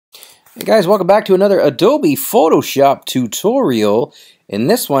Hey guys, welcome back to another Adobe Photoshop tutorial. In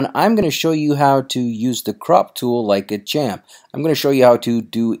this one, I'm going to show you how to use the crop tool like a champ. I'm going to show you how to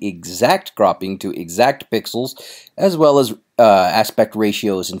do exact cropping to exact pixels, as well as aspect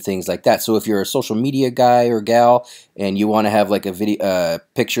ratios and things like that. So if you're a social media guy or gal and you want to have like a video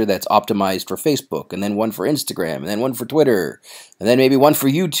picture that's optimized for Facebook, and then one for Instagram, and then one for Twitter, and then maybe one for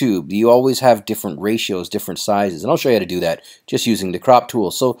YouTube, you always have different ratios, different sizes, and I'll show you how to do that just using the crop tool.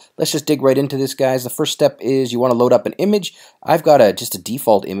 So let's just dig right into this, guys. The first step is you want to load up an image. I've got just a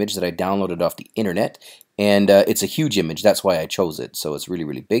default image that I downloaded off the internet, and it's a huge image. That's why I chose it. So it's really,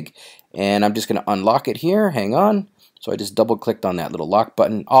 really big, and I'm just going to unlock it here. Hang on. So I just double clicked on that little lock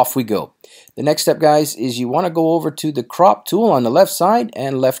button. Off we go. The next step, guys, is you want to go over to the crop tool on the left side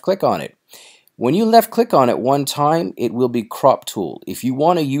and left click on it. When you left click on it one time, it will be crop tool. If you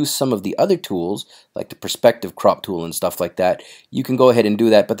want to use some of the other tools, like the perspective crop tool and stuff like that, you can go ahead and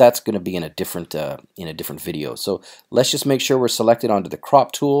do that, but that's going to be in a different video. So let's just make sure we're selected onto the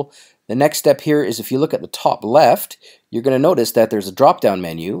crop tool. The next step here is if you look at the top left, you're going to notice that there's a drop-down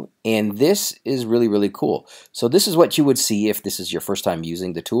menu, and this is really, really cool. So this is what you would see if this is your first time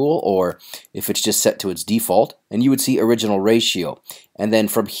using the tool, or if it's just set to its default, and you would see original ratio. And then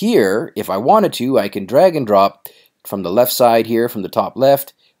from here, if I wanted to, I can drag and drop from the left side here, from the top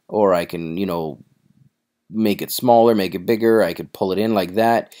left, or I can, make it smaller, make it bigger. I could pull it in like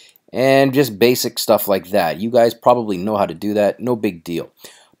that, and just basic stuff like that. You guys probably know how to do that. No big deal.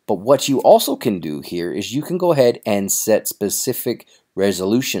 But what you also can do here is you can go ahead and set specific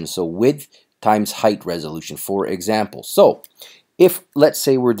resolution. So width times height resolution, for example. So if, let's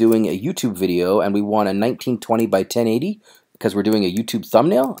say, we're doing a YouTube video and we want a 1920 by 1080 because we're doing a YouTube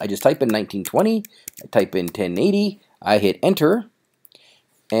thumbnail, I just type in 1920, I type in 1080, I hit enter,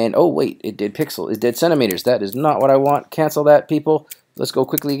 and oh wait, it did pixel, it did centimeters. That is not what I want. Cancel that, people. Let's go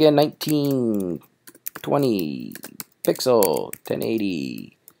quickly again. 1920 pixel,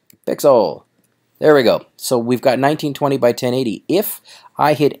 1080 pixel. There we go. So we've got 1920 by 1080. If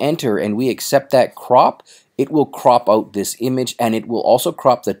I hit enter and we accept that crop, it will crop out this image, and it will also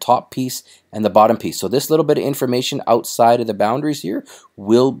crop the top piece and the bottom piece. So this little bit of information outside of the boundaries here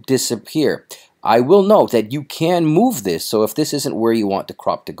will disappear. I will note that you can move this. So if this isn't where you want the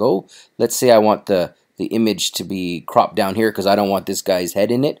crop to go, let's say I want the image to be cropped down here because I don't want this guy's head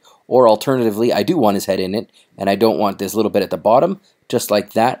in it, or alternatively, I do want his head in it, and I don't want this little bit at the bottom, just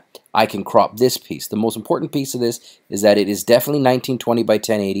like that, I can crop this piece. The most important piece of this is that it is definitely 1920 by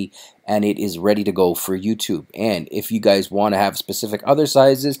 1080, and it is ready to go for YouTube. And if you guys want to have specific other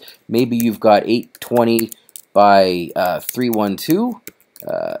sizes, maybe you've got 820 by 312,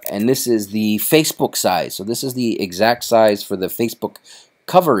 and this is the Facebook size. So this is the exact size for the Facebook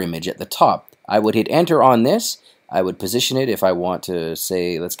cover image at the top. I would hit enter on this. I would position it if I want to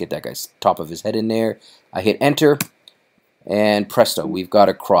say, let's get that guy's top of his head in there. I hit enter, and presto, we've got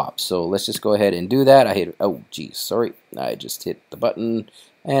a crop. So let's just go ahead and do that. I hit, oh geez, sorry. I just hit the button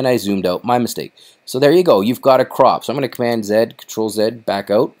and I zoomed out, my mistake. So there you go, you've got a crop. So I'm going to Command Z, Control Z, back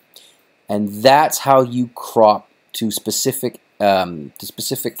out. And that's how you crop to specific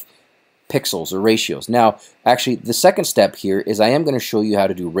pixels or ratios. Now, actually, the second step here is I am going to show you how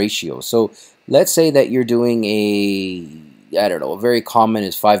to do ratios. So let's say that you're doing a very common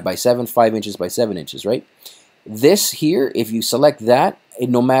is 5 by 7, 5 inches by 7 inches, right? This here, if you select that,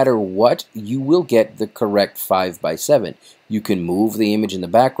 no matter what, you will get the correct 5 by 7. You can move the image in the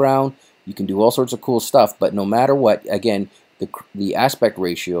background, you can do all sorts of cool stuff, but no matter what, again, the aspect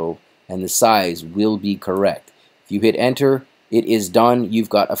ratio and the size will be correct. If you hit enter, it is done. You've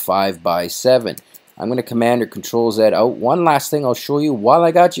got a 5 by 7. I'm going to Command or Control Z out. One last thing I'll show you while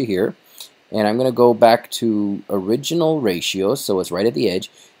I got you here, and I'm going to go back to original ratios, so it's right at the edge,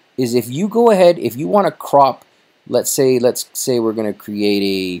 is if you go ahead, if you want to crop, let's say we're going to create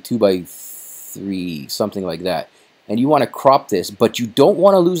a 2 by 3, something like that, and you want to crop this, but you don't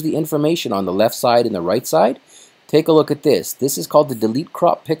want to lose the information on the left side and the right side, take a look at this. This is called the Delete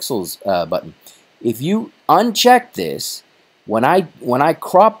Crop Pixels button. If you uncheck this, when I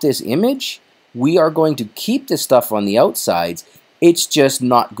crop this image, we are going to keep the stuff on the outsides. It's just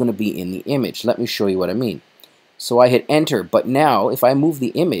not going to be in the image. Let me show you what I mean. So I hit enter, but now if I move the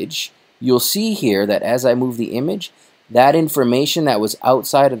image, you'll see here that as I move the image, that information that was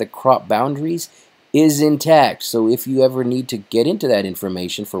outside of the crop boundaries is intact. So if you ever need to get into that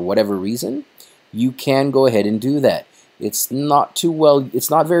information for whatever reason, you can go ahead and do that. It's not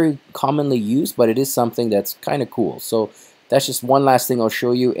very commonly used, but it is something that's kind of cool. So that's just one last thing I'll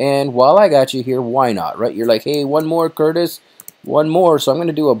show you. And while I got you here, why not, right? You're like, hey, one more, Curtis, one more. So I'm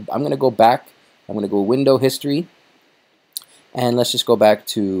going to go back. I'm going to go Window History. And let's just go back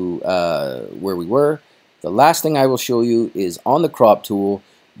to where we were. The last thing I will show you is on the crop tool,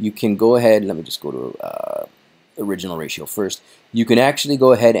 you can go ahead, let me just go to original ratio first. You can actually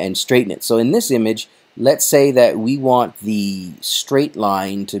go ahead and straighten it. So in this image, let's say that we want the straight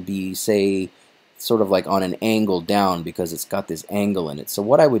line to be, say, sort of like on an angle down because it's got this angle in it. So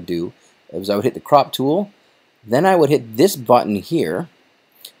what I would do is I would hit the crop tool, then I would hit this button here,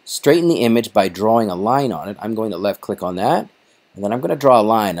 straighten the image by drawing a line on it. I'm going to left click on that, and then I'm going to draw a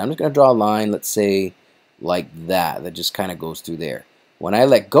line. I'm just going to draw a line, let's say like that just kind of goes through there. When I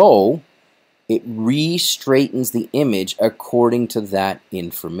let go, it re-straightens the image according to that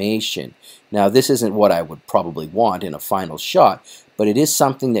information. Now this isn't what I would probably want in a final shot, but it is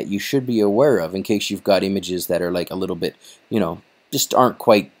something that you should be aware of in case you've got images that are like a little bit, you know, just aren't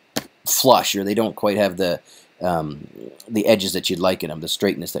quite flush, or they don't quite have the edges that you'd like in them, the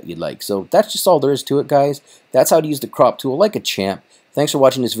straightness that you'd like. So that's just all there is to it, guys. That's how to use the crop tool like a champ. Thanks for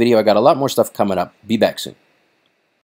watching this video. I got a lot more stuff coming up. Be back soon.